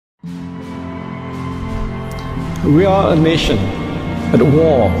We are a nation at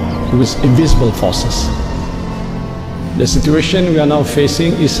war with invisible forces. The situation we are now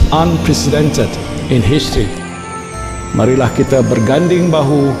facing is unprecedented in history. Marilah kita berganding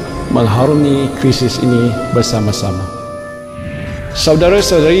bahu mengharungi krisis ini bersama-sama.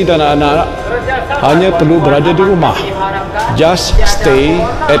 Saudara-saudari dan anak-anak hanya perlu berada di rumah. Just stay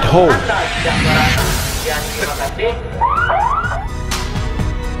at home.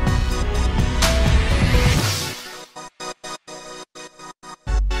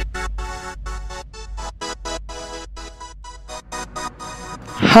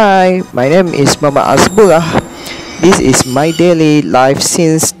 Hi, my name is Mama Asbullah. This is my daily life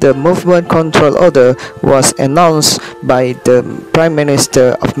since the movement control order was announced by the Prime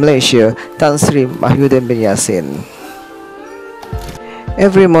Minister of Malaysia, Tan Sri Muhyiddin bin Yassin.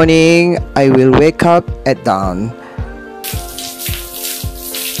 Every morning, I will wake up at dawn.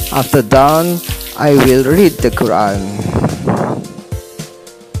 After dawn, I will read the Quran.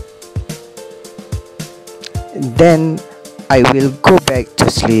 Then I will go back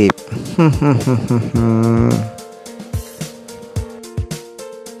to sleep.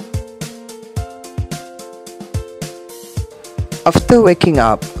 After waking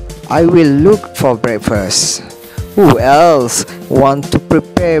up, I will look for breakfast. Who else want to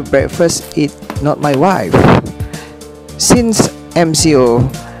prepare breakfast if not my wife? Since MCO,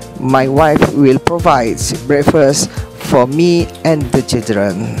 my wife will provide breakfast for me and the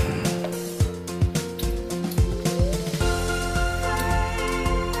children.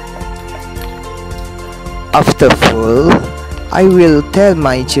 After full, I will tell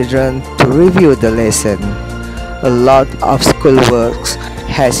my children to review the lesson. A lot of schoolwork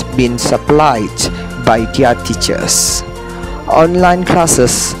has been supplied by their teachers. Online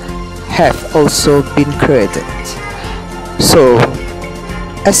classes have also been created. So,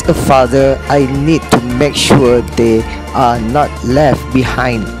 as a father, I need to make sure they are not left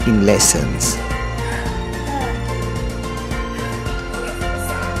behind in lessons.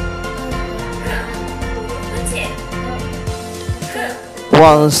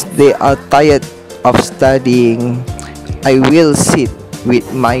 Once they are tired of studying, I will sit with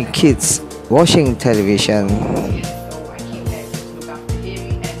my kids watching television.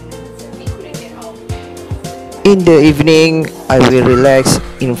 In the evening, I will relax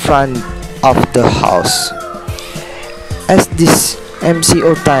in front of the house. As this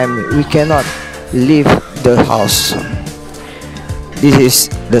MCO time, we cannot leave the house. This is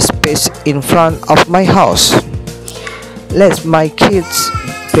the space in front of my house. Let my kids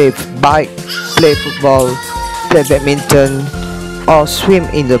play bike, play football, play badminton, or swim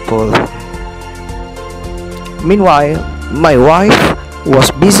in the pool. Meanwhile, my wife was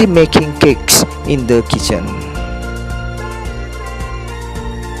busy making cakes in the kitchen.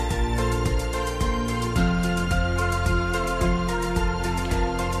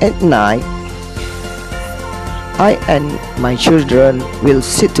 At night, I and my children will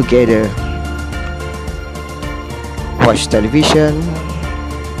sit together, watch television,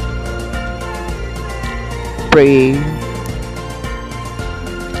 pray,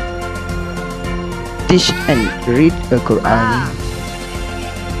 teach and read the Quran,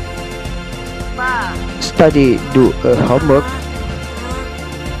 study, do a homework.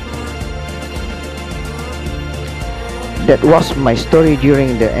 That was my story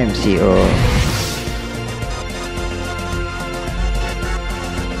during the MCO.